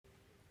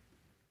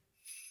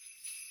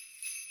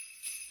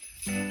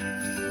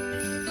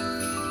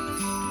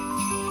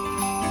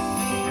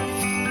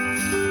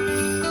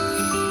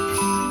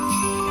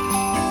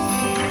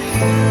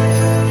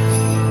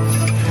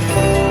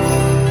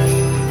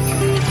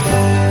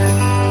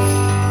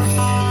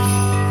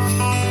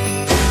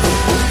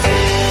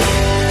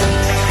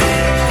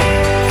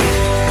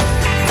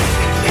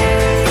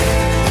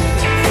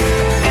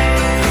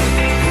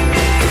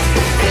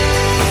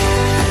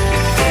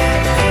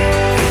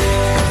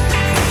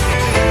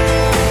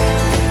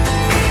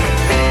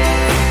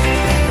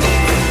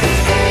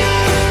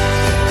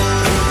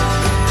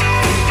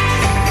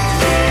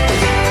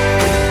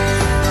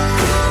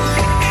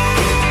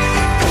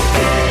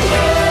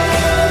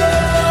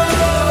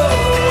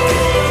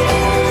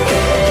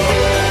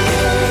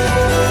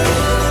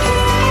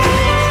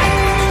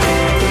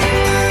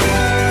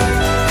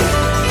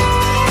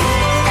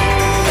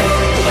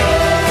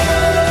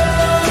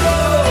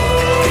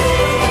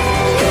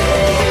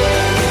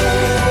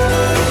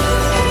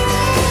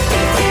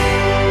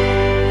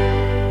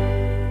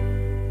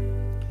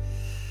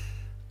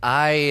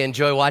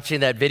enjoy watching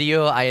that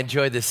video. I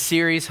enjoy the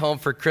series, Home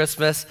for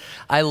Christmas.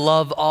 I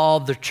love all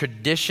the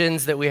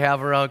traditions that we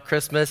have around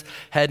Christmas,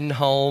 heading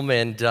home.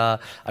 And I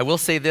will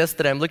say this,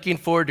 that I'm looking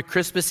forward to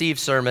Christmas Eve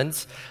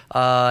sermons.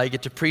 I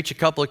get to preach a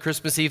couple of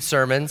Christmas Eve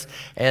sermons.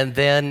 And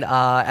then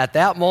at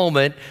that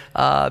moment,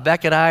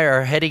 Beck and I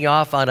are heading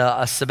off on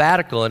a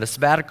sabbatical. And a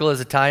sabbatical is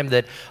a time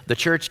that the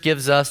church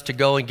gives us to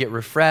go and get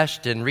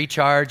refreshed and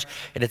recharge.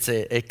 And it's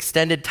an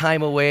extended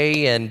time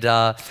away. And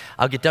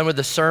I'll get done with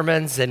the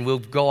sermons and we'll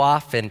go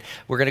off and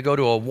we're going to go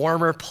to a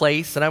warmer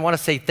place. And I want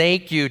to say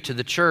thank you to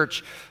the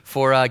church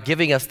for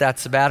giving us that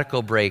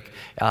sabbatical break.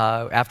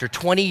 After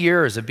 20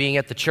 years of being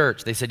at the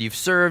church, they said, you've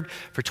served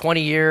for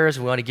 20 years.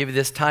 We want to give you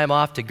this time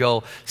off to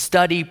go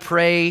study,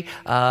 pray,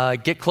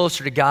 get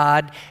closer to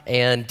God,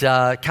 and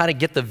kind of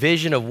get the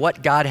vision of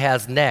what God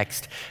has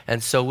next.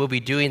 And so we'll be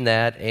doing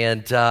that.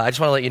 And I just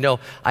want to let you know,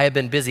 I have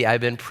been busy.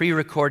 I've been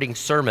pre-recording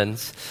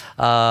sermons.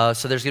 So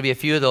there's going to be a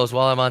few of those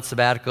while I'm on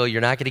sabbatical.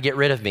 You're not going to get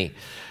rid of me.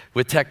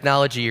 With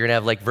technology, you're going to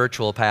have like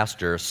virtual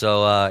pastors.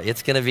 So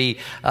it's going to be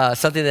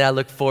something that I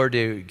look forward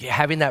to,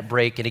 having that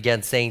break. And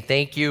again, saying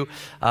thank you.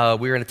 We're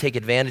going to take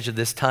advantage of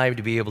this time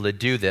to be able to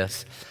do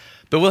this.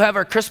 But we'll have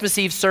our Christmas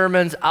Eve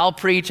sermons. I'll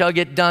preach. I'll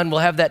get done. We'll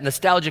have that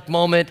nostalgic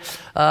moment.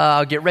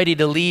 I'll get ready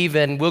to leave.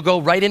 And we'll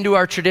go right into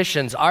our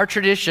traditions. Our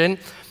tradition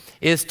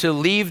is to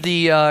leave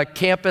the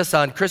campus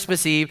on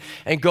Christmas Eve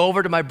and go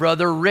over to my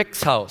brother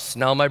Rick's house.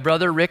 Now, my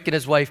brother Rick and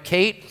his wife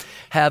Kate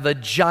have a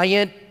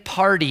giant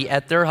party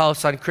at their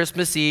house on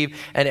Christmas Eve,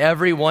 and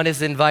everyone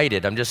is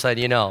invited. I'm just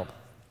letting you know.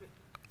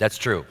 That's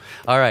true.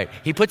 All right.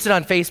 He puts it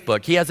on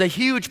Facebook. He has a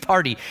huge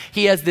party.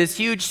 He has this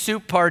huge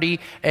soup party,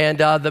 and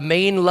the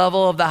main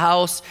level of the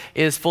house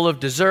is full of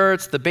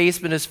desserts. The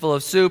basement is full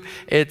of soup.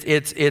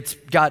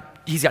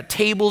 He's got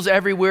tables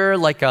everywhere,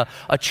 like a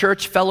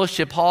church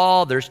fellowship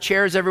hall. There's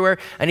chairs everywhere,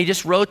 and he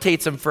just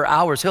rotates them for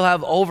hours. He'll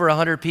have over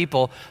 100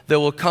 people that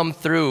will come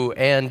through,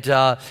 and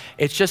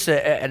it's just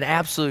an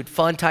absolute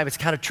fun time. It's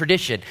kind of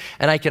tradition,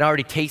 and I can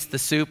already taste the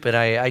soup, and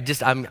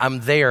I'm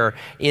there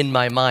in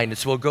my mind. And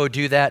so we'll go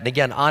do that. And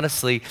again,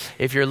 honestly,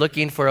 if you're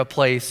looking for a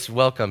place,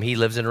 welcome. He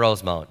lives in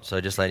Rosemount,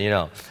 so just letting you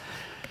know.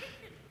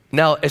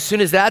 Now, as soon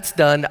as that's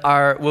done,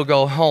 we'll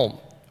go home.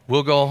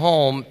 We'll go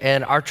home,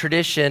 and our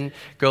tradition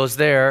goes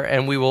there,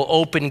 and we will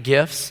open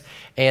gifts,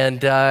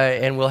 and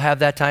we'll have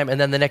that time. And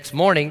then the next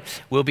morning,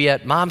 we'll be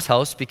at Mom's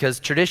house,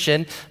 because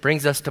tradition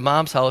brings us to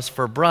Mom's house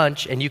for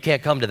brunch, and you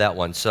can't come to that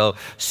one. So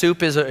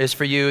soup is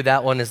for you.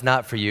 That one is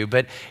not for you.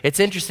 But it's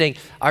interesting.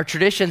 Our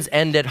traditions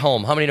end at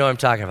home. How many know what I'm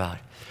talking about?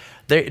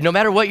 No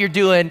matter what you're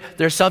doing,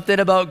 there's something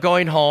about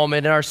going home.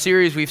 And in our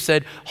series, we've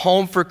said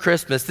home for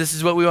Christmas. This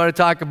is what we want to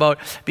talk about,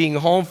 being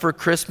home for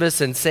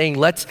Christmas and saying,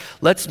 let's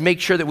make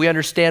sure that we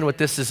understand what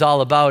this is all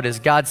about, is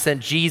God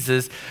sent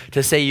Jesus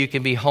to say you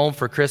can be home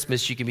for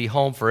Christmas, you can be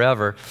home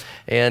forever.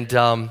 And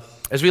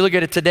as we look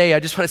at it today, I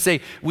just want to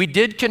say we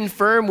did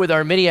confirm with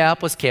our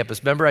Minneapolis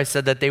campus. Remember I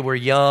said that they were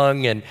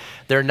young and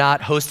they're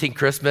not hosting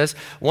Christmas?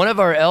 One of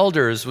our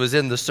elders was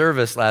in the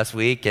service last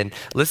week and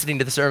listening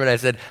to the sermon. I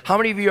said, how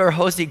many of you are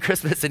hosting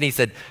Christmas? And he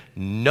said,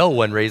 no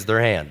one raised their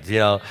hand.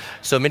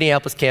 So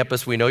Minneapolis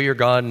campus, we know you're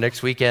gone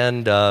next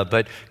weekend,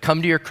 but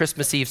come to your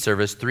Christmas Eve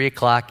service, 3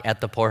 o'clock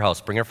at the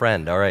poorhouse. Bring a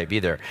friend. All right, be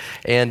there.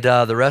 And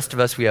the rest of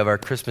us, we have our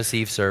Christmas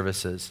Eve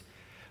services.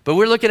 But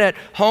we're looking at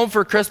home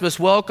for Christmas,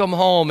 welcome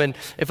home. And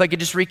if I could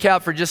just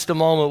recap for just a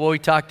moment what we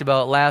talked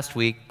about last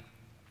week.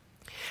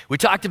 We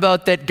talked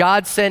about that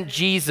God sent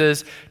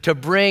Jesus to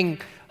bring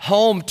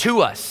home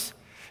to us.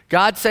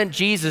 God sent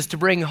Jesus to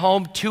bring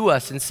home to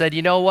us and said,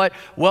 you know what?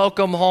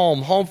 Welcome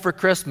home, home for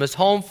Christmas,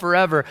 home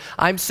forever.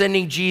 I'm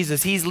sending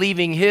Jesus. He's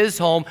leaving his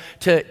home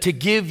to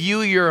give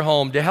you your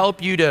home, to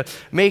help you to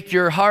make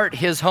your heart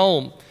his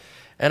home.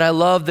 And I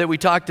love that we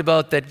talked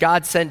about that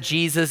God sent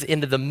Jesus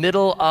into the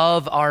middle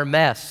of our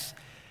mess.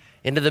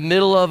 Into the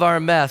middle of our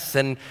mess.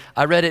 And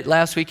I read it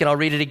last week and I'll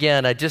read it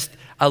again.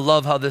 I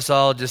love how this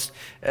all just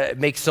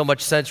makes so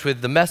much sense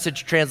with the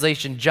Message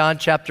translation, John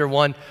chapter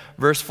 1,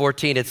 verse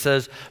 14. It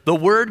says, the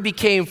Word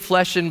became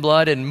flesh and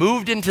blood and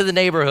moved into the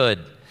neighborhood.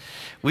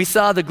 We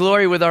saw the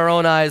glory with our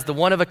own eyes, the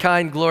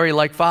one-of-a-kind glory,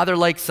 like Father,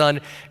 like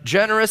Son,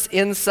 generous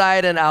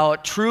inside and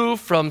out, true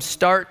from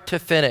start to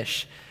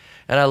finish.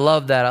 And I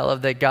love that. I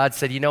love that God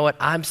said, you know what?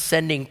 I'm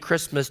sending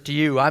Christmas to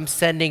you. I'm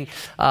sending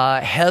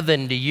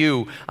heaven to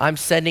you. I'm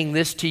sending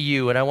this to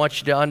you. And I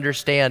want you to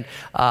understand,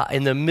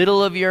 in the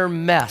middle of your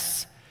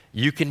mess,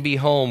 you can be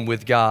home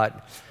with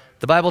God.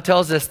 The Bible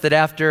tells us that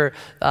after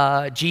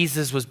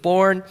Jesus was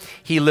born,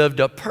 he lived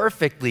a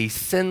perfectly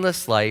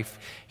sinless life.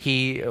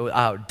 He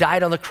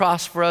died on the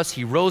cross for us.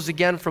 He rose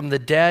again from the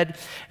dead.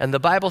 And the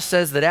Bible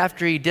says that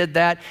after he did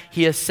that,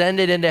 he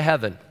ascended into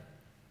heaven.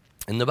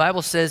 And the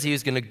Bible says he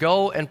was going to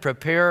go and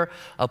prepare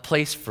a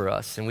place for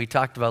us. And we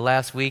talked about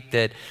last week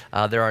that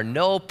there are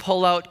no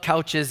pull-out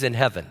couches in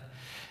heaven.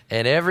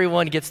 And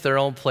everyone gets their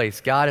own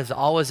place. God is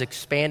always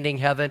expanding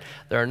heaven.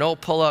 There are no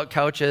pull-out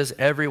couches,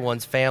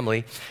 everyone's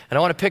family. And I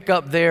want to pick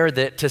up there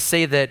to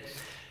say that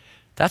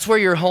That's where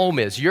your home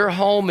is. Your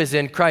home is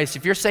in Christ.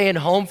 If you're saying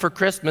home for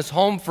Christmas,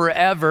 home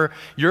forever,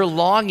 your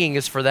longing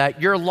is for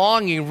that. Your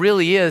longing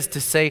really is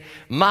to say,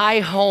 my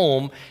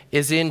home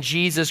is in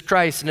Jesus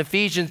Christ. And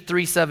Ephesians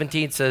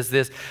 3:17 says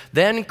this,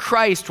 then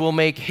Christ will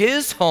make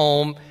his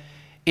home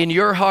in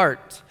your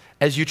heart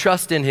as you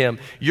trust in him.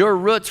 Your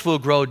roots will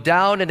grow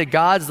down into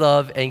God's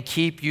love and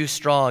keep you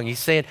strong. He's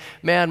saying,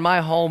 man, my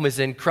home is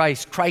in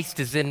Christ. Christ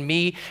is in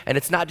me, and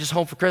it's not just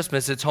home for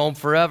Christmas, it's home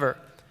forever.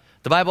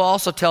 The Bible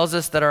also tells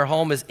us that our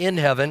home is in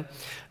heaven.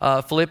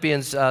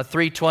 Philippians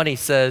 3:20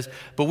 says,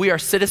 but we are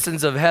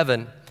citizens of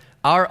heaven.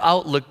 Our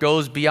outlook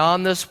goes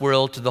beyond this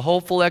world to the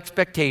hopeful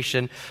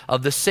expectation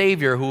of the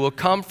Savior who will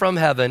come from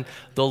heaven,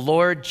 the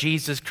Lord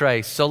Jesus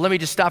Christ. So let me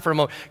just stop for a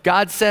moment.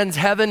 God sends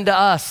heaven to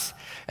us.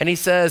 And he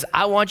says,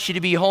 I want you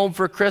to be home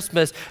for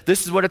Christmas.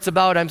 This is what it's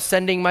about. I'm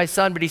sending my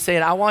son. But he's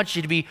saying, I want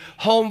you to be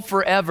home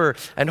forever.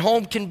 And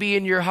home can be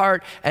in your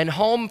heart. And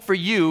home for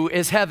you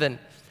is heaven.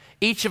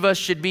 Each of us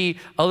should be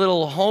a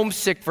little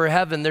homesick for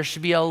heaven. There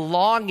should be a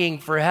longing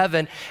for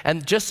heaven.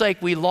 And just like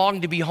we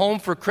long to be home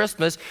for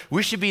Christmas,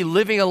 we should be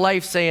living a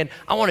life saying,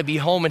 I want to be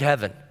home in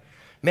heaven.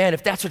 Man,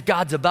 if that's what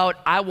God's about,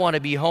 I want to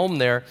be home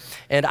there.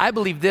 And I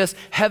believe this,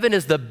 heaven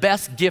is the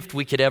best gift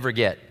we could ever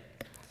get.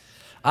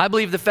 I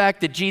believe the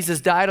fact that Jesus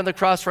died on the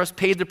cross for us,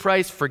 paid the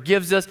price,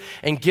 forgives us,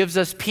 and gives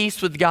us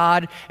peace with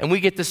God, and we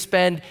get to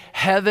spend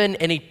heaven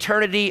and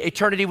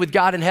eternity with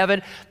God in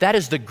heaven, that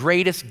is the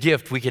greatest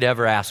gift we could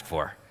ever ask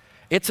for.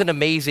 It's an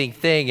amazing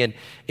thing, and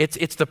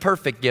it's the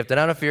perfect gift. And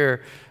I don't know if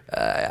you're,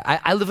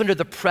 I live under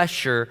the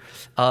pressure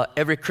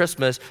every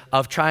Christmas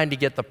of trying to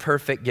get the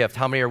perfect gift.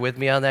 How many are with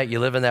me on that? You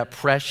live in that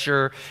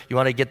pressure. You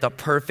want to get the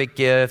perfect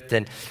gift.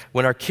 And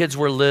when our kids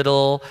were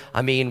little,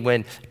 I mean,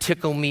 when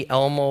Tickle Me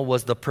Elmo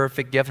was the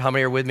perfect gift, how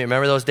many are with me?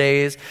 Remember those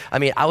days? I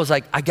mean, I was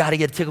like, I got to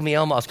get a Tickle Me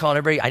Elmo. I was calling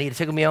everybody, I need a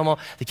Tickle Me Elmo.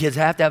 The kids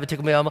have to have a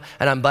Tickle Me Elmo.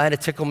 And I'm buying a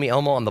Tickle Me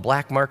Elmo on the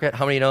black market.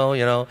 How many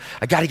know,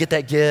 I got to get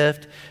that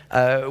gift.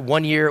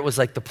 One year it was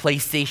like the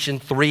PlayStation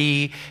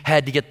 3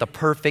 had to get the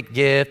perfect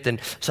gift.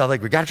 And so I was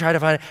like, we got to try to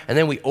find it. And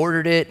then we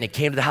ordered it and it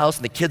came to the house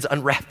and the kids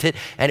unwrapped it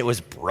and it was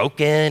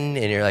broken.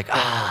 And you're like,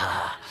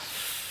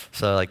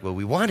 So like, well,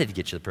 we wanted to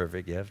get you the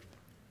perfect gift.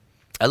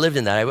 I lived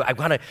in that. I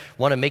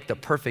want to make the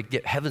perfect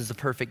gift. Heaven's the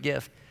perfect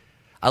gift.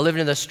 I lived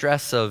in the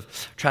stress of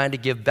trying to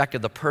give Becca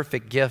the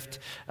perfect gift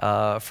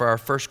for our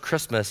first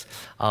Christmas.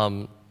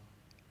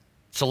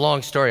 It's a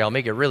long story. I'll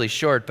make it really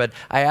short. But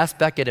I asked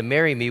Becca to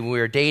marry me when we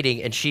were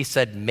dating, and she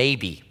said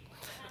maybe.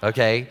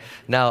 Okay?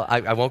 Now,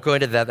 I won't go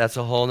into that. That's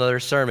a whole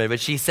other sermon. But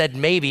she said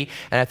maybe,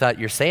 and I thought,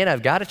 you're saying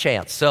I've got a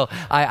chance. So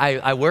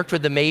I worked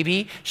with the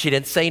maybe. She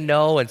didn't say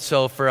no. And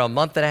so for a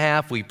month and a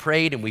half, we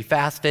prayed and we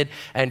fasted.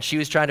 And she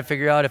was trying to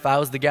figure out if I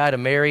was the guy to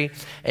marry.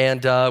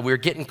 And we were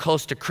getting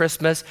close to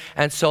Christmas.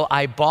 And so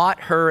I bought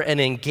her an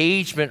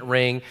engagement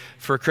ring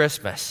for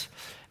Christmas.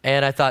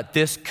 And I thought,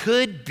 this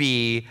could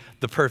be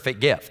the perfect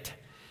gift.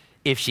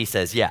 If she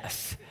says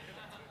yes.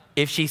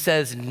 If she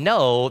says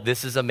no,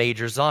 this is a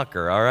major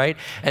zonker, all right?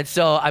 And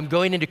so I'm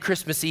going into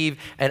Christmas Eve,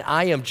 and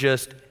I am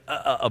just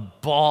a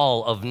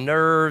ball of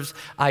nerves.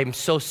 I'm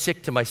so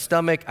sick to my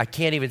stomach. I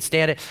can't even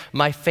stand it.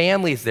 My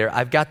family's there.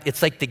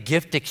 It's like the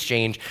gift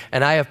exchange,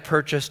 and I have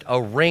purchased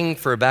a ring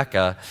for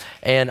Becca,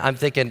 and I'm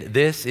thinking,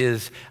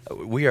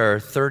 we are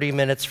 30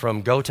 minutes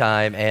from go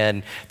time,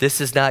 and this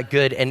is not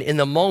good. And in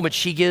the moment,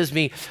 she gives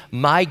me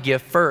my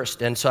gift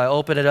first, and so I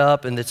open it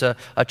up, and it's a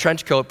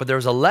trench coat, but there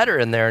was a letter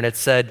in there, and it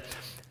said,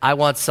 I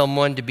want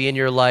someone to be in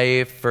your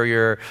life for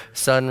your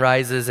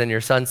sunrises and your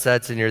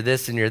sunsets and your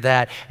this and your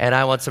that. And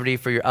I want somebody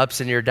for your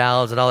ups and your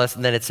downs and all this.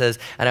 And then it says,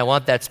 and I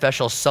want that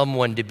special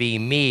someone to be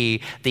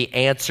me. The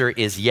answer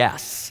is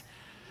yes.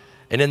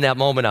 And in that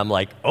moment, I'm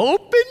like,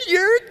 open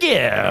your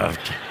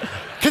gift.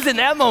 Because in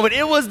that moment,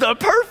 it was the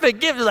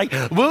perfect gift. It's like,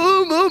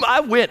 boom, boom,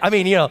 I win. I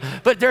mean,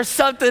 but there's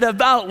something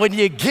about when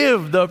you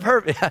give the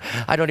perfect.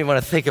 I don't even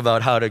want to think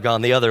about how it had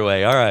gone the other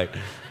way. All right.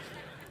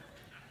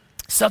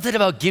 Something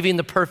about giving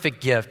the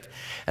perfect gift.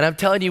 And I'm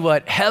telling you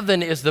what,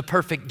 heaven is the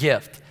perfect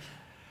gift.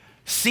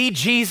 See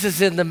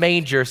Jesus in the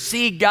manger.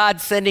 See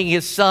God sending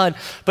his son.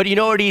 But you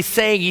know what he's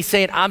saying? He's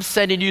saying, I'm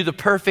sending you the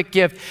perfect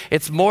gift.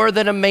 It's more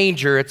than a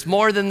manger. It's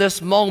more than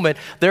this moment.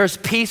 There's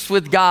peace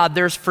with God.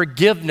 There's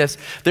forgiveness.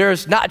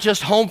 There's not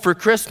just home for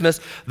Christmas.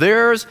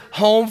 There's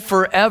home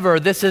forever.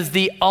 This is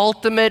the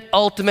ultimate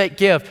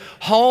gift.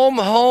 Home,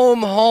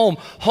 home, home.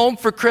 Home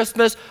for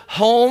Christmas.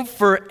 Home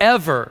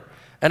forever.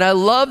 And I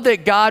love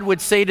that God would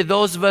say to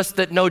those of us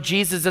that know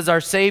Jesus as our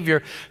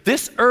Savior,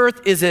 this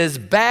earth is as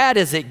bad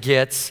as it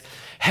gets.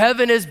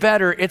 Heaven is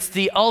better. It's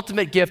the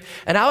ultimate gift.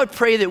 And I would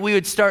pray that we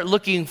would start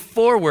looking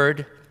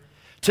forward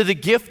to the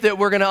gift that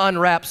we're going to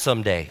unwrap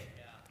someday.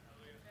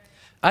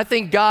 I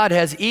think God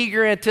has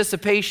eager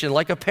anticipation,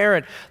 like a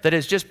parent that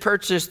has just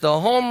purchased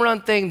the home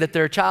run thing that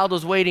their child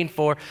was waiting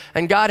for.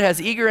 And God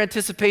has eager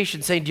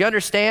anticipation saying, do you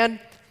understand?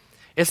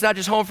 It's not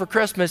just home for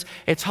Christmas,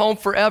 it's home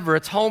forever,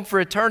 it's home for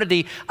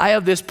eternity. I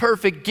have this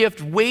perfect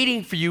gift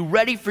waiting for you,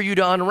 ready for you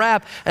to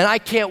unwrap, and I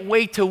can't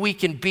wait till we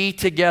can be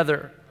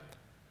together.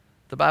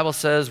 The Bible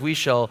says we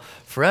shall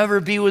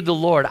forever be with the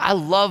Lord. I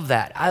love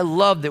that. I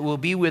love that we'll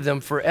be with him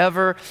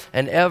forever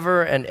and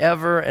ever and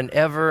ever and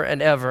ever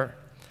and ever.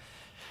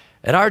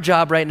 And our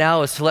job right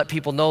now is to let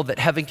people know that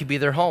heaven can be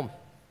their home.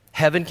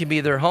 Heaven can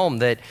be their home,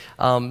 that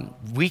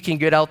we can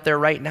get out there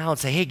right now and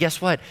say, hey, guess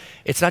what?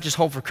 It's not just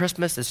home for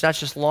Christmas. It's not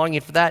just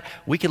longing for that.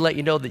 We can let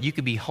you know that you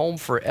can be home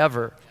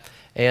forever.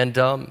 And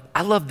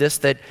I love this,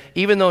 that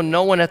even though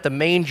no one at the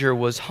manger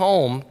was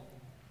home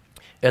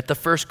at the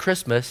first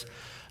Christmas,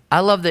 I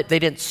love that they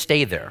didn't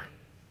stay there.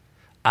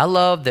 I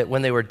love that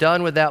when they were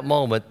done with that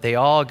moment, they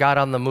all got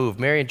on the move.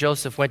 Mary and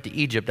Joseph went to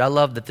Egypt. I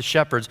love that the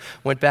shepherds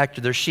went back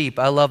to their sheep.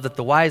 I love that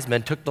the wise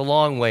men took the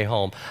long way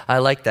home. I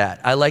like that.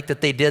 I like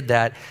that they did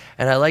that.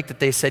 And I like that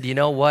they said, you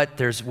know what?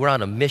 We're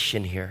on a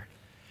mission here.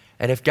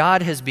 And if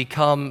God has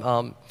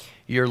become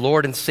your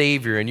Lord and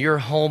Savior and you're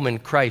home in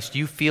Christ,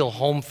 you feel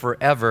home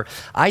forever,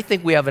 I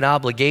think we have an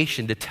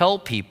obligation to tell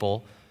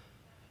people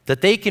that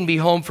they can be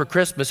home for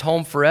Christmas,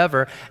 home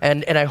forever.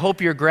 And I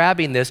hope you're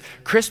grabbing this.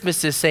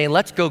 Christmas is saying,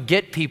 let's go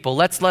get people.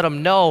 Let's let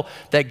them know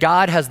that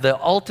God has the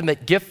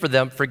ultimate gift for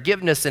them,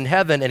 forgiveness in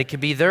heaven, and it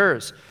can be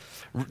theirs.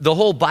 The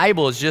whole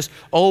Bible is just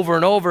over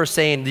and over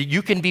saying that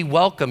you can be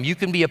welcome. You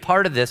can be a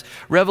part of this.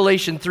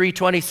 Revelation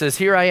 3:20 says,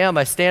 here I am.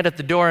 I stand at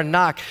the door and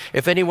knock.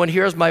 If anyone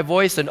hears my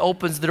voice and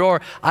opens the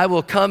door, I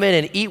will come in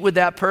and eat with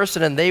that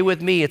person and they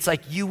with me. It's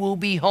like you will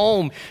be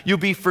home. You'll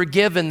be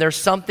forgiven. There's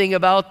something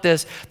about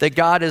this that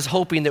God is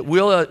hoping that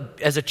we'll,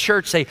 as a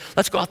church, say,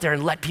 let's go out there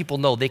and let people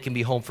know they can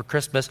be home for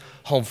Christmas,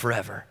 home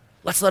forever.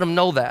 Let's let them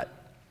know that.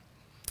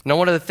 Now,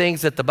 one of the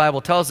things that the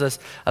Bible tells us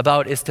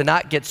about is to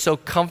not get so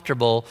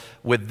comfortable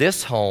with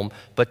this home,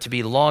 but to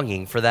be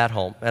longing for that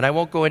home. And I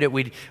won't go into it.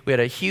 We had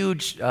a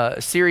huge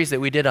series that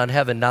we did on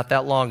heaven not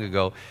that long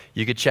ago.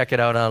 You could check it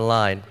out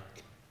online.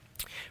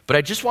 But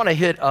I just want to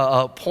hit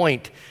a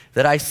point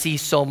that I see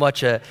so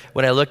much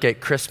when I look at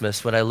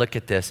Christmas, when I look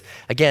at this.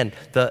 Again,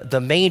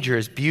 the manger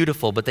is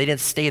beautiful, but they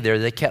didn't stay there.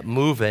 They kept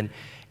moving,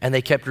 and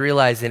they kept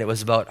realizing it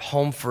was about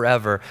home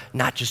forever,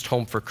 not just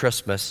home for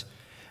Christmas.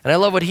 And I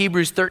love what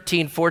Hebrews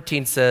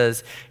 13:14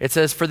 says. It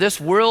says, for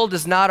this world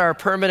is not our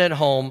permanent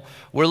home.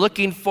 We're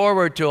looking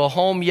forward to a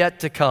home yet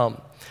to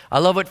come. I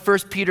love what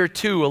 1 Peter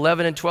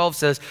 2:11 and 12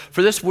 says.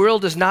 For this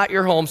world is not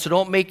your home, so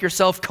don't make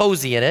yourself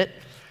cozy in it.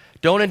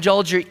 Don't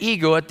indulge your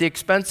ego at the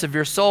expense of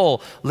your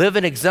soul. Live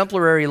an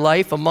exemplary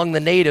life among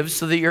the natives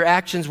so that your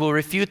actions will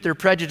refute their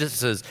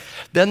prejudices.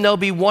 Then they'll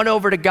be won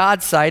over to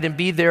God's side and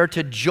be there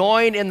to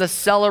join in the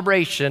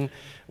celebration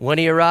when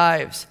he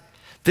arrives.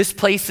 This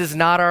place is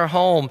not our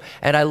home,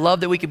 and I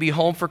love that we can be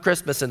home for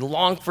Christmas and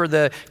long for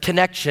the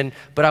connection,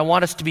 but I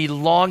want us to be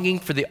longing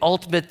for the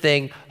ultimate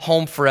thing,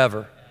 home forever.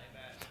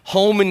 Amen.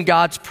 Home in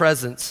God's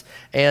presence.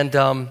 And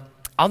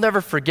I'll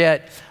never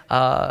forget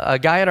a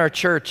guy in our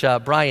church,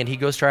 Brian, he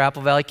goes to our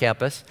Apple Valley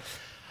campus.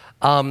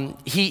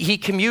 He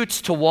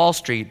commutes to Wall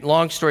Street.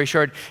 Long story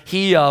short,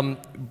 he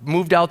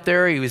moved out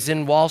there. He was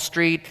in Wall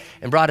Street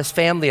and brought his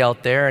family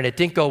out there, and it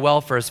didn't go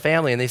well for his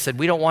family, and they said,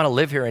 we don't want to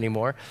live here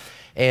anymore.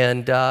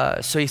 And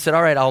so he said,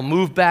 all right, I'll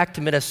move back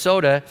to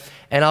Minnesota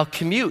and I'll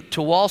commute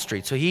to Wall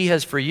Street. So he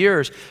has for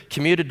years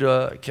commuted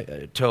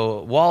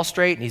to Wall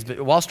Street, and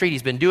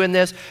he's been doing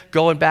this,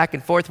 going back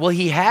and forth. Well,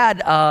 he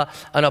had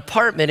an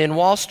apartment in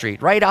Wall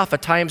Street, right off of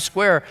Times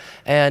Square,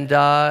 and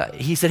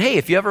he said, hey,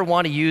 if you ever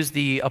want to use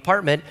the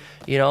apartment,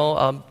 you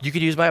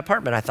could use my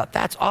apartment. I thought,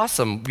 that's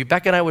awesome.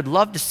 Rebecca and I would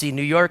love to see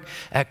New York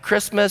at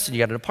Christmas, and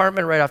you got an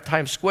apartment right off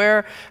Times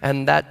Square,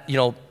 and that,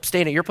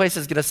 staying at your place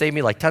is going to save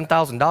me like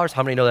 $10,000.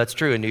 How many know that's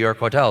true in New York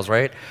hotels,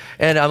 right?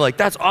 And I'm like,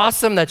 that's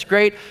awesome. That's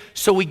great.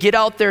 So we get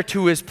out there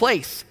to his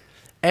place,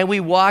 and we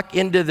walk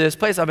into this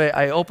place.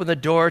 I open the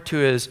door to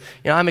his,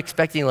 I'm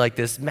expecting like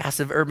this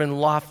massive urban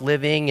loft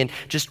living and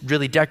just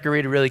really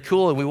decorated, really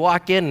cool. And we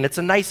walk in, and it's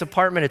a nice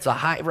apartment. It's a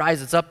high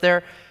rise. It's up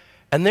there.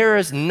 And there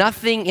is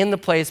nothing in the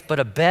place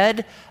but a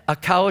bed, a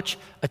couch,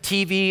 a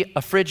TV, a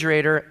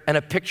refrigerator, and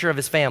a picture of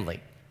his family.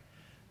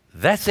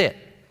 That's it.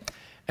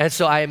 And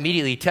so I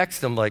immediately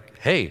text him like,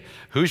 hey,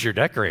 who's your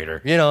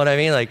decorator? You know what I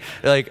mean?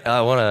 Like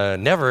I want to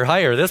never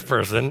hire this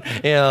person,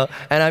 and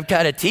I'm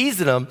kind of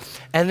teasing him.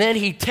 And then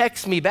he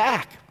texts me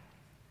back,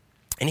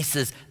 and he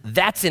says,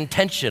 that's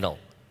intentional.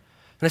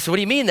 And I said, what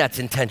do you mean that's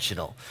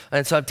intentional?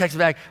 And so I'm texting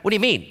back, what do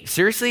you mean?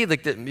 Seriously?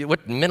 Like,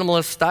 what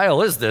minimalist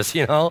style is this,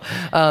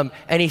 And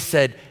he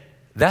said,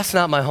 that's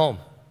not my home.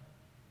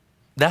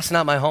 That's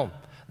not my home.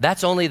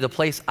 That's only the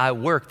place I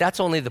work. That's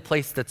only the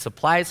place that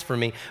supplies for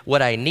me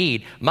what I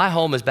need. My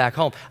home is back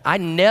home. I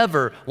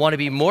never want to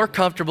be more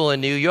comfortable in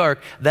New York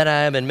than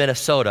I am in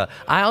Minnesota.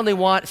 I only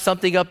want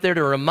something up there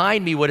to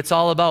remind me what it's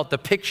all about, the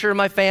picture of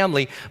my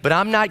family, but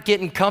I'm not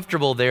getting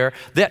comfortable there.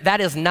 That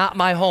is not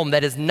my home.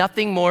 That is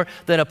nothing more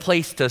than a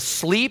place to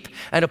sleep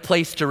and a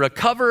place to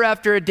recover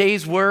after a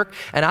day's work,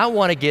 and I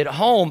want to get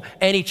home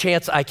any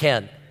chance I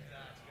can.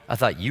 I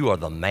thought, you are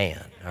the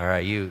man. All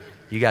right, you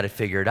got to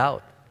figure it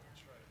out.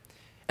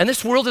 And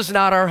this world is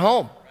not our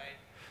home.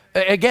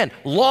 Again,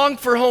 long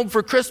for home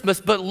for Christmas,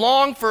 but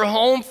long for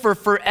home for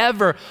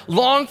forever.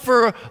 Long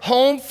for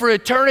home for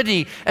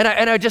eternity. And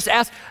I just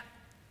ask,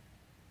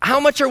 How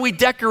much are we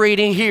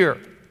decorating here?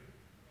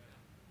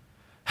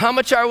 How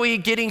much are we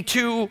getting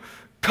too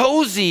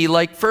cozy,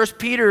 like 1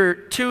 Peter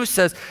 2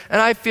 says?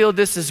 And I feel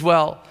this as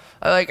well.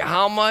 Like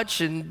how much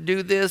and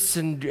do this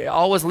and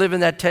always live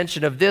in that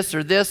tension of this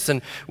or this,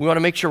 and we want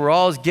to make sure we're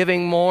always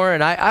giving more.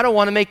 And I don't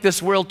want to make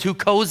this world too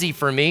cozy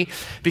for me,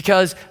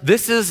 because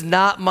this is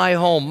not my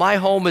home. My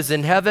home is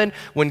in heaven.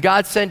 When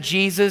God sent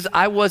Jesus,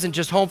 I wasn't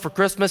just home for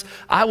Christmas.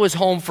 I was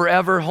home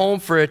forever, home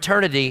for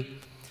eternity.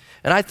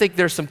 And I think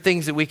there's some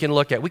things that we can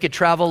look at. We could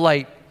travel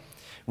light.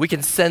 We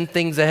can send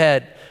things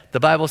ahead.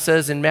 The Bible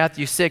says in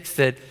Matthew 6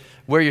 that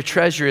where your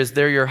treasure is,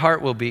 there your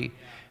heart will be.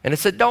 And it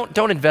said,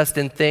 don't invest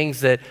in things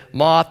that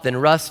moth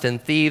and rust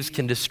and thieves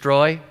can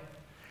destroy.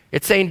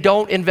 It's saying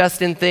don't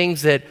invest in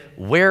things that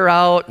wear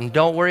out, and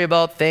don't worry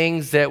about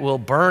things that will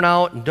burn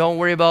out, and don't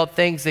worry about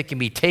things that can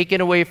be taken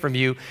away from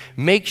you.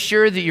 Make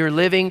sure that you're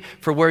living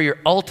for where your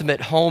ultimate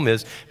home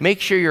is.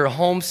 Make sure you're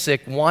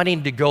homesick,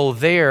 wanting to go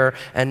there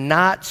and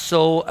not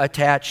so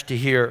attached to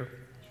here.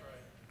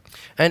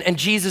 And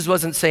Jesus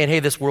wasn't saying, hey,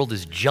 this world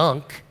is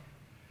junk,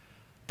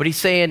 but he's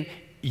saying,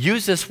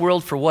 use this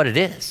world for what it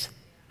is.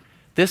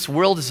 This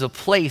world is a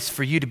place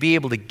for you to be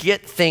able to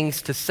get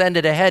things, to send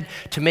it ahead,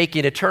 to make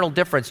an eternal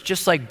difference.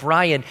 Just like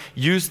Brian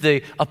used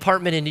the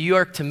apartment in New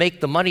York to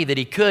make the money that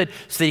he could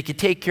so that he could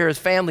take care of his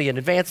family and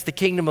advance the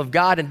kingdom of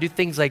God and do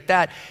things like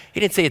that. He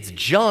didn't say it's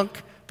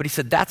junk, but he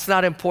said that's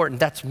not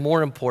important, that's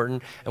more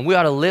important. And we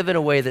ought to live in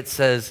a way that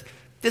says,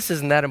 this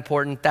isn't that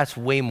important, that's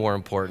way more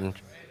important.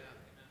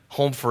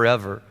 Home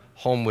forever.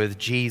 Home with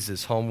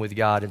Jesus, home with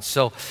God. And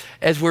so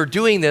as we're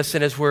doing this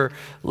and as we're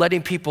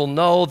letting people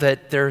know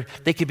that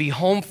they could be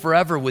home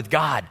forever with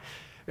God,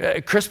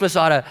 Christmas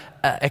ought to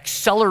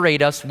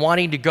accelerate us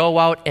wanting to go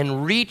out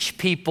and reach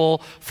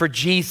people for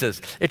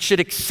Jesus. It should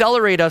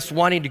accelerate us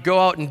wanting to go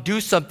out and do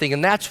something.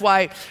 And that's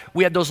why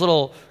we had those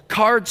little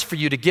cards for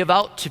you to give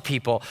out to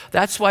people.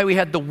 That's why we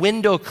had the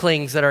window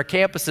clings at our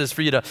campuses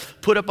for you to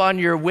put up on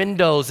your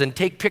windows and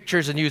take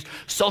pictures and use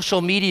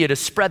social media to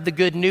spread the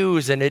good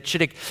news. And it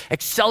should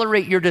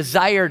accelerate your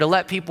desire to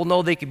let people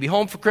know they can be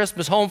home for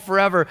Christmas, home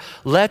forever.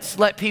 Let's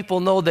let people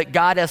know that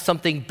God has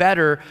something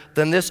better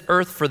than this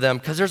earth for them,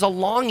 because there's a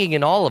longing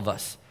in all of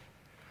us.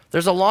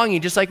 There's a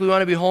longing, just like we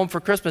want to be home for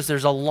Christmas,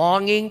 there's a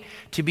longing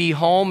to be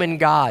home in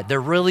God.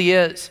 There really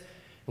is.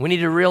 We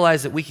need to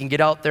realize that we can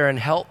get out there and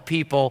help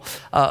people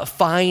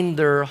find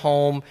their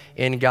home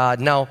in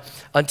God. Now,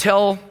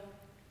 until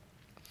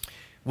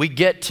we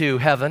get to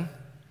heaven,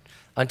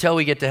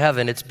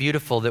 it's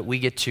beautiful that we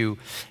get to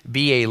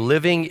be a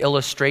living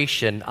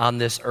illustration on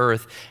this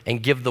earth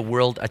and give the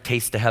world a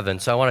taste of heaven.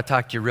 So I want to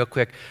talk to you real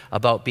quick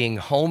about being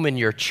home in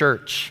your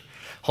church.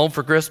 Home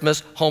for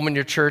Christmas, home in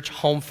your church,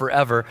 home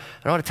forever.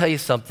 And I want to tell you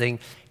something.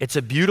 It's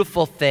a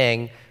beautiful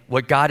thing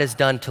what God has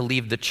done to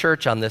leave the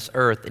church on this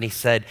earth. And he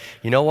said,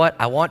 you know what?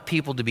 I want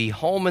people to be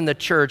home in the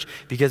church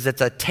because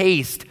it's a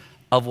taste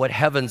of what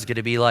heaven's going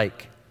to be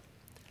like.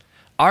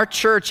 Our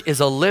church is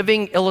a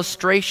living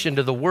illustration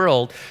to the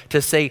world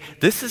to say,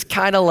 this is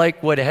kind of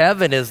like what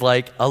heaven is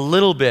like a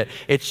little bit.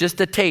 It's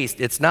just a taste.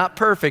 It's not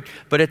perfect,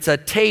 but it's a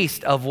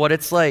taste of what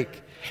it's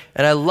like.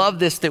 And I love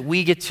this, that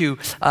we get to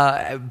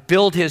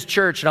build his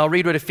church. And I'll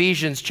read what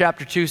Ephesians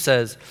chapter 2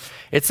 says.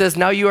 It says,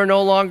 now you are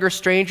no longer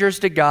strangers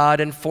to God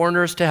and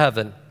foreigners to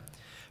heaven,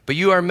 but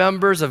you are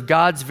members of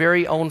God's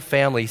very own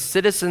family,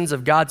 citizens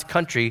of God's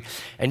country,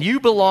 and you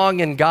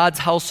belong in God's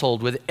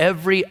household with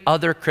every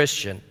other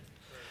Christian.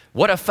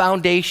 What a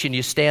foundation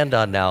you stand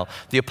on now.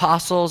 The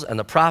apostles and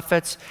the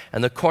prophets,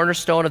 and the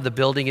cornerstone of the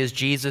building is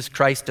Jesus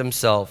Christ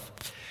himself.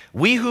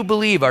 We who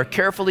believe are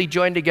carefully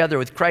joined together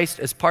with Christ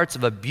as parts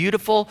of a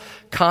beautiful,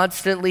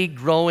 constantly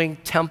growing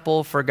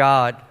temple for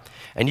God.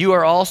 And you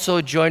are also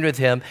joined with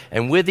him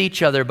and with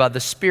each other by the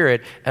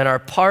Spirit and are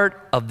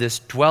part of this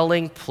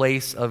dwelling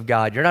place of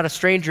God. You're not a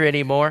stranger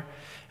anymore.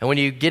 And when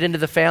you get into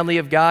the family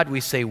of God,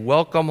 we say,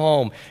 welcome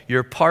home.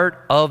 You're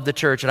part of the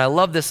church. And I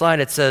love this line.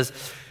 It says,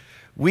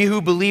 we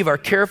who believe are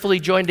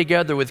carefully joined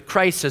together with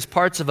Christ as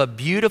parts of a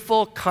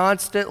beautiful,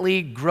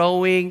 constantly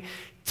growing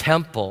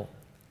temple.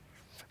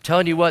 I'm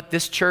telling you what,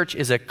 this church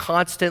is a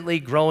constantly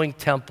growing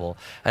temple.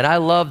 And I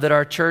love that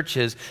our church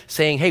is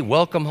saying, hey,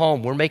 welcome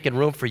home. We're making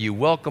room for you.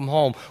 Welcome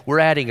home. We're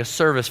adding a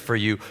service for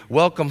you.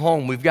 Welcome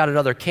home. We've got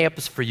another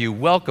campus for you.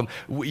 Welcome.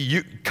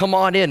 You come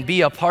on in,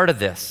 be a part of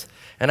this.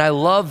 And I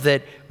love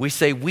that we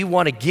say we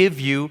want to give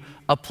you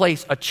a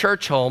place, a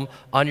church home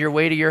on your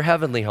way to your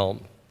heavenly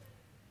home.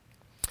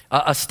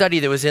 A study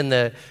that was in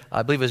the,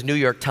 I believe it was New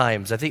York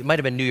Times. I think it might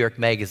have been New York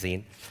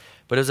Magazine.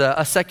 But it was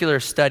a secular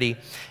study,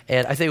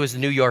 and I think it was the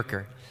New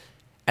Yorker.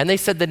 And they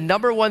said the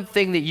number one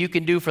thing that you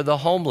can do for the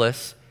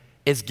homeless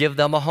is give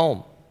them a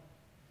home.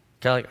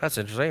 Kind of like, that's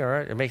interesting, all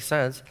right, it makes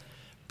sense.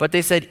 But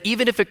they said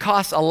even if it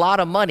costs a lot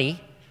of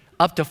money,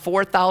 up to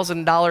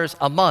 $4,000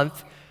 a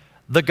month,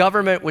 The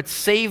government would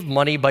save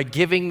money by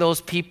giving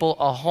those people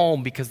a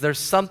home, because there's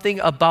something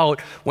about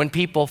when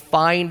people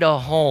find a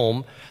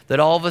home that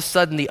all of a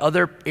sudden the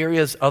other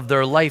areas of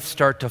their life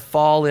start to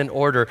fall in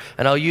order.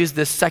 And I'll use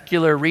this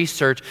secular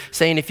research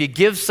saying if you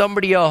give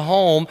somebody a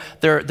home,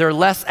 they're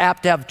less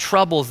apt to have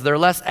troubles. They're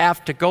less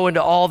apt to go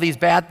into all these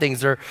bad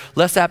things. They're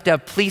less apt to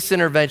have police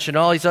intervention,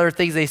 all these other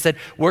things. They said,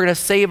 we're going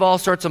to save all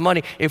sorts of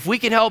money. If we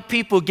can help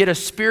people get a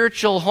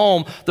spiritual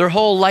home, their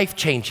whole life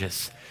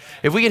changes.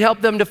 If we can help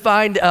them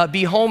to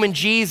be home in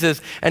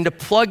Jesus and to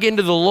plug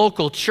into the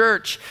local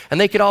church, and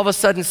they can all of a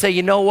sudden say,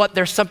 you know what,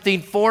 there's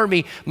something for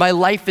me. My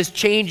life is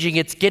changing.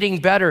 It's getting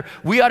better.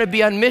 We ought to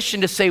be on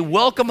mission to say,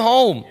 welcome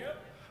home.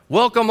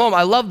 Welcome home.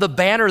 I love the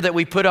banner that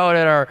we put out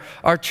at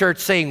our church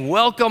saying,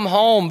 welcome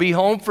home, be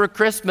home for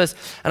Christmas.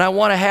 And I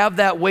want to have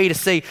that way to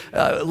say,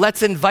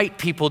 let's invite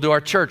people to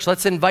our church.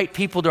 Let's invite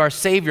people to our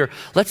Savior.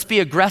 Let's be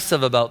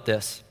aggressive about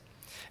this.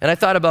 And I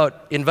thought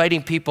about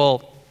inviting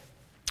people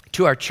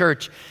to our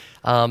church.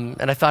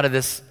 And I thought of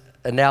this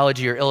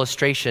analogy or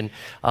illustration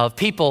of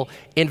people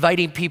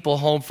inviting people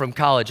home from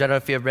college. I don't know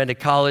if you've ever been to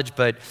college,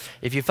 but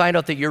if you find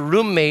out that your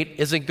roommate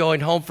isn't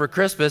going home for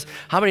Christmas,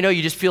 how many know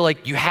you just feel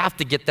like you have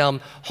to get them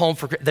home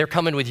they're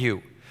coming with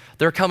you.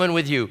 They're coming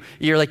with you.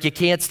 You're like, you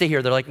can't stay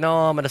here. They're like, no,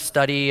 I'm going to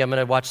study. I'm going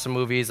to watch some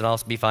movies and I'll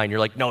be fine.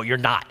 You're like, no, you're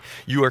not.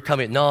 You are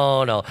coming.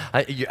 No.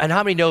 And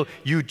how many know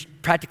you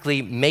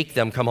practically make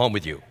them come home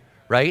with you,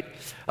 right?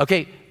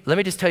 Okay. Let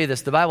me just tell you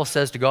this. The Bible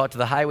says to go out to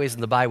the highways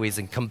and the byways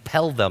and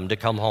compel them to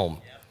come home.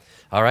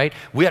 All right?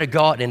 We got to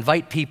go out and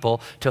invite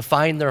people to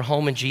find their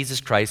home in Jesus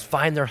Christ,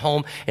 find their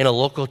home in a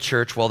local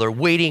church while they're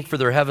waiting for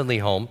their heavenly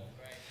home.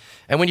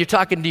 And when you're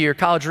talking to your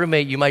college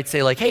roommate, you might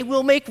say like, hey,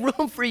 we'll make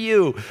room for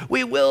you.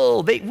 We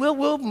will.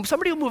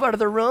 Somebody will move out of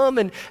their room.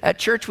 And at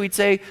church, we'd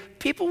say,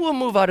 people will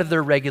move out of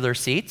their regular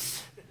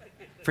seats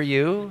for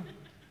you.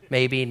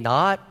 Maybe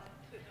not.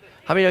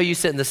 How many know you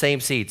sit in the same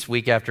seats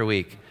week after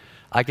week?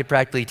 I could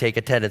practically take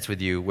attendance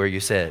with you where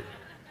you sit.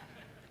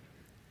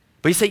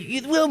 But you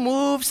say, we'll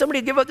move.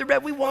 Somebody will give up their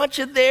bed. We want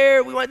you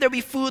there. We want there'll be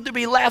food, there'll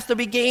be laughs, there'll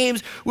be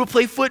games. We'll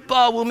play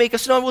football. We'll make a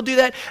snow. We'll do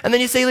that. And then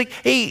you say, like,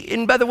 hey,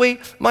 and by the way,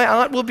 my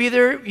aunt will be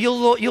there.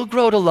 You'll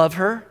grow to love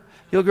her.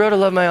 You'll grow to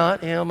love my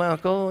aunt, my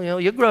uncle.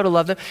 You'll grow to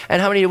love them.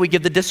 And how many we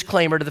give the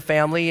disclaimer to the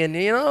family? And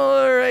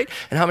all right.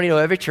 And how many know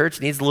every church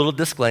needs a little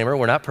disclaimer?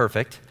 We're not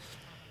perfect.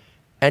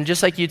 And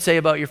just like you'd say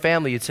about your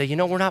family, you'd say,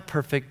 we're not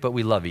perfect, but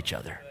we love each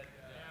other.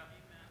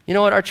 You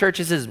know what? Our church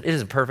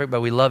isn't perfect, but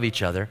we love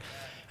each other.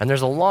 And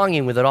there's a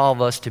longing within all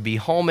of us to be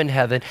home in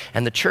heaven.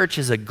 And the church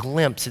is a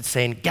glimpse. It's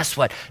saying, guess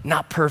what?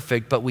 Not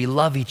perfect, but we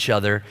love each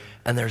other.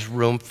 And there's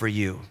room for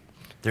you.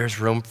 There's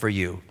room for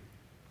you.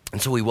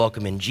 And so we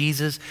welcome in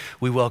Jesus.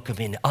 We welcome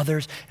in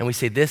others. And we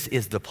say, this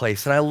is the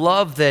place. And I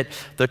love that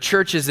the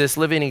church is this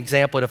living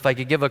example. And if I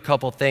could give a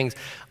couple things,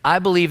 I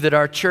believe that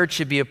our church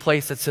should be a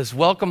place that says,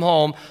 welcome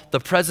home. The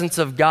presence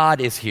of God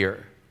is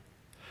here.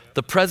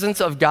 The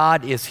presence of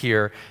God is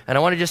here. And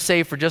I want to just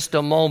say for just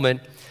a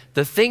moment,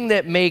 the thing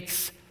that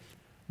makes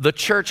the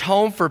church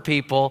home for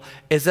people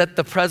is that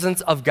the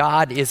presence of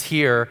God is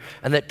here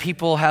and that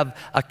people have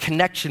a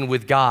connection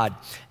with God.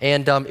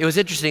 And it was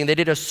interesting. They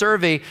did a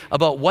survey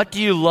about what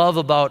do you love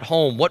about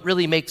home? What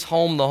really makes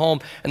home the home?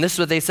 And this is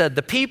what they said.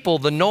 The people,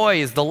 the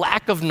noise, the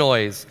lack of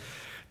noise.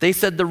 They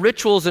said the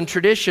rituals and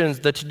traditions,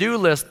 the to-do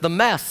list, the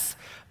mess,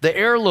 the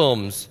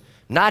heirlooms,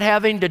 not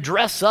having to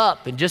dress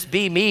up and just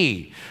be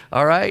me,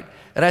 all right?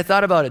 And I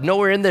thought about it.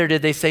 Nowhere in there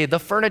did they say the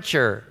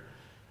furniture,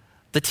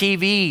 the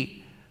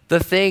TV, the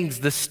things,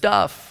 the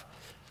stuff.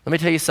 Let me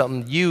tell you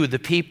something. You, the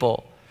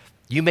people,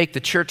 you make the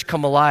church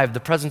come alive.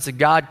 The presence of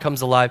God comes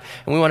alive.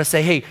 And we want to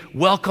say, hey,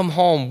 welcome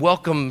home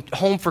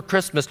for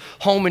Christmas,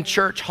 home in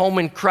church, home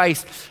in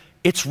Christ.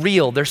 It's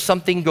real. There's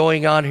something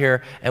going on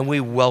here, and we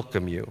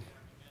welcome you.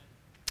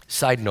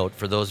 Side note,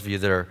 for those of you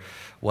that are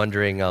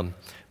wondering,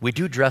 we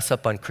do dress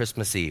up on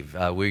Christmas Eve.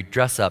 We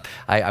dress up.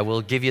 I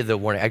will give you the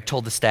warning. I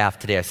told the staff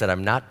today, I said,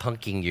 I'm not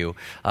punking you.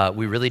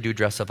 We really do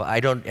dress up. I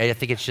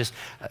think it's just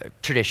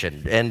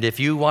tradition. And if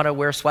you want to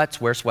wear sweats.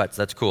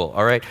 That's cool,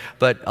 all right?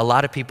 But a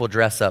lot of people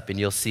dress up, and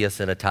you'll see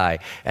us in a tie.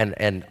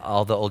 And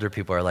all the older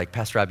people are like,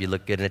 Pastor Rob, you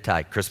look good in a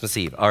tie. Christmas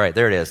Eve. All right,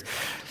 there it is.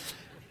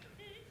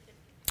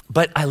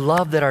 But I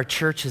love that our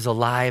church is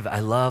alive. I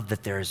love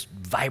that there's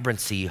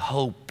vibrancy,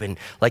 hope, and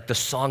like the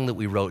song that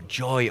we wrote,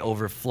 joy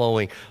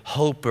overflowing,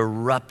 hope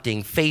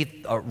erupting,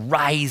 faith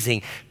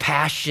rising,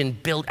 passion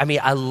built.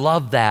 I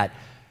love that.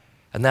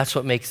 And that's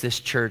what makes this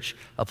church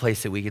a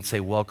place that we can say,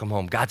 welcome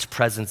home. God's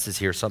presence is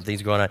here.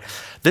 Something's going on.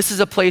 This is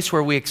a place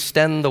where we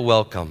extend the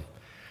welcome.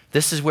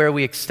 This is where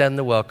we extend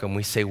the welcome.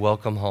 We say,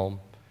 welcome home.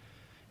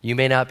 You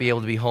may not be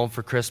able to be home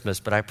for Christmas,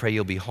 but I pray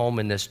you'll be home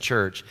in this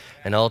church,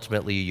 and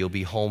ultimately you'll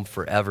be home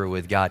forever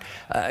with God.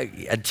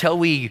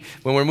 When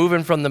we're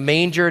moving from the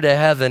manger to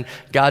heaven,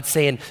 God's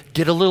saying,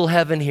 get a little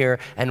heaven here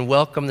and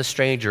welcome the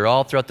stranger.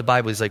 All throughout the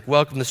Bible, he's like,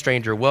 welcome the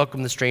stranger,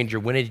 welcome the stranger.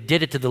 When he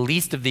did it to the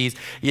least of these,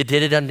 you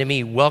did it unto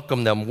me.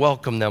 Welcome them,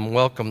 welcome them,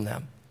 welcome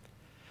them.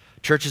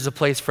 Church is a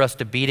place for us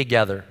to be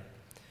together.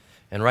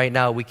 And right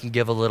now we can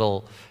give a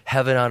little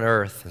heaven on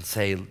earth and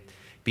say,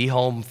 Be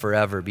home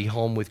forever. Be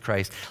home with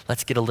Christ.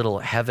 Let's get a little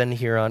heaven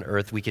here on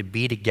earth. We could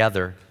be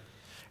together.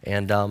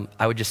 And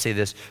I would just say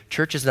this.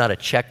 Church is not a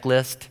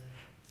checklist.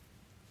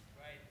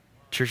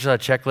 Church is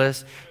not a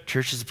checklist.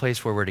 Church is a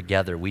place where we're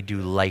together. We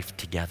do life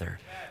together.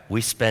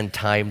 We spend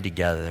time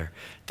together.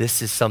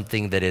 This is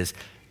something that is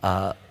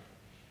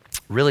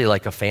really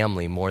like a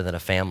family, more than a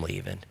family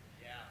even.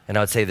 And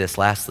I would say this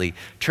lastly.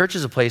 Church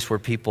is a place where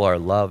people are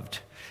loved.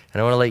 And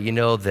I want to let you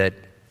know that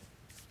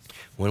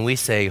when we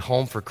say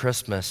home for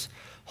Christmas,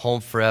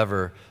 home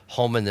forever,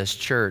 home in this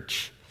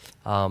church,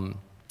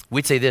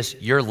 we'd say this,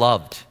 you're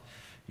loved.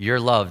 You're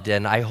loved.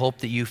 And I hope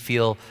that you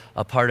feel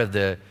a part of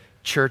the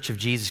Church of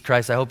Jesus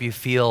Christ. I hope you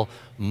feel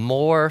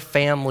more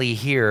family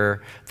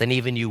here than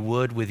even you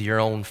would with your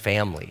own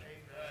family.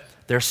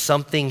 There's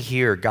something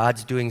here.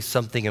 God's doing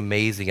something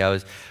amazing. I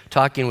was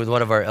talking with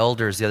one of our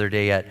elders the other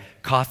day at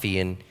coffee,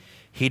 and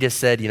he just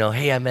said,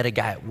 hey, I met a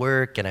guy at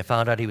work, and I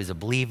found out he was a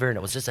believer, and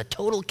it was just a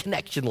total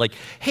connection. Like,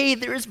 hey,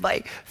 there's my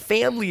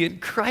family in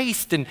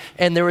Christ, and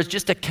there was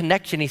just a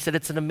connection. He said,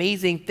 it's an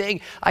amazing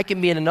thing. I can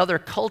be in another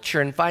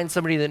culture and find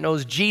somebody that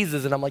knows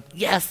Jesus, and I'm like,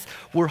 yes,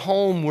 we're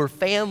home, we're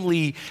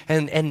family,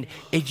 and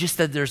it just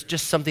that there's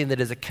just something that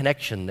is a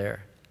connection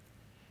there.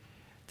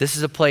 This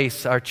is a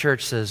place our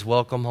church says,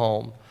 welcome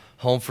home,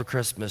 home for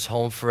Christmas,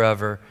 home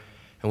forever.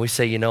 And we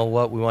say, you know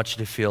what? We want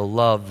you to feel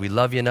loved. We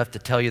love you enough to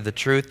tell you the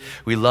truth.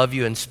 We love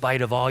you in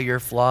spite of all your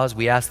flaws.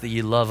 We ask that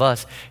you love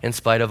us in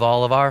spite of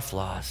all of our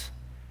flaws.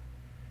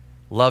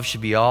 Love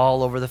should be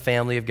all over the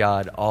family of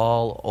God,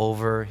 all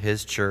over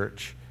his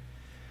church.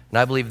 And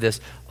I believe this,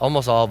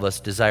 almost all of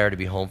us desire to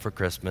be home for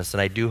Christmas.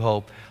 And I do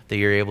hope that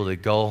you're able to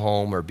go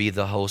home or be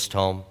the host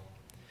home.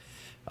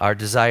 Our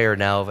desire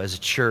now as a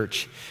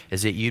church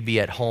is that you'd be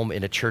at home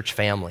in a church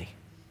family.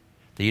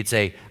 That you'd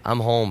say,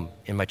 I'm home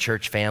in my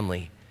church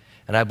family.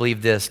 And I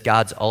believe this,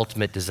 God's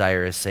ultimate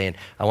desire is saying,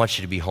 I want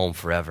you to be home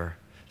forever.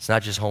 It's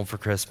not just home for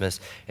Christmas.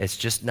 It's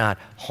just not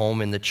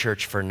home in the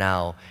church for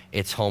now.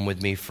 It's home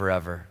with me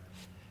forever.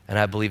 And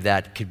I believe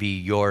that could be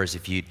yours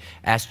if you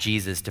ask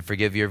Jesus to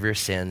forgive you of your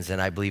sins.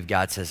 And I believe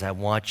God says, I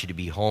want you to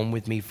be home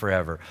with me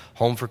forever.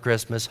 Home for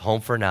Christmas,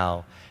 home for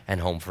now, and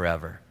home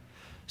forever.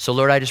 So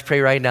Lord, I just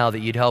pray right now that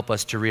you'd help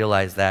us to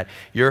realize that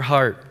your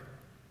heart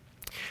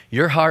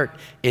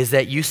is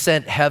that you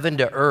sent heaven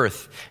to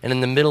earth, and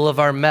in the middle of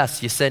our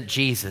mess, you sent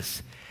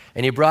Jesus.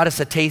 And you brought us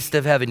a taste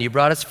of heaven. You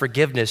brought us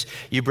forgiveness.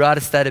 You brought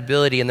us that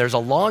ability, and there's a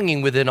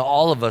longing within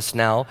all of us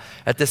now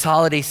at this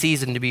holiday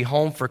season to be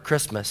home for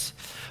Christmas.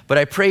 But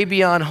I pray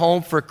beyond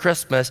home for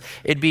Christmas,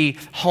 it'd be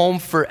home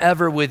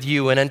forever with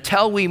you. And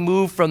until we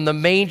move from the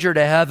manger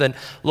to heaven,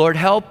 Lord,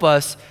 help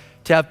us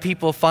to have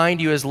people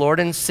find you as Lord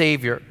and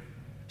Savior.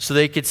 So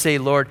they could say,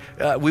 Lord,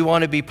 we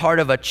want to be part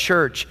of a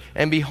church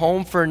and be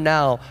home for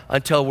now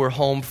until we're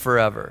home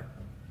forever.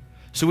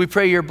 So we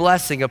pray your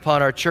blessing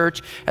upon our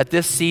church at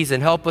this season.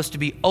 Help us to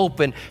be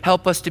open.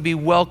 Help us to be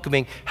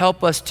welcoming.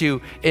 Help us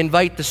to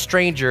invite the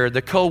stranger,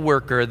 the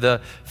coworker, the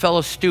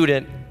fellow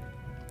student.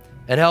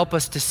 And help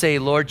us to say,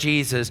 Lord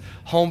Jesus,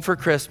 home for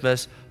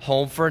Christmas,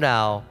 home for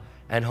now,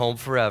 and home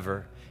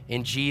forever.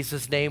 In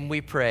Jesus' name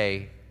we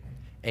pray.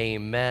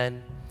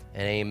 Amen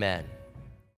and amen.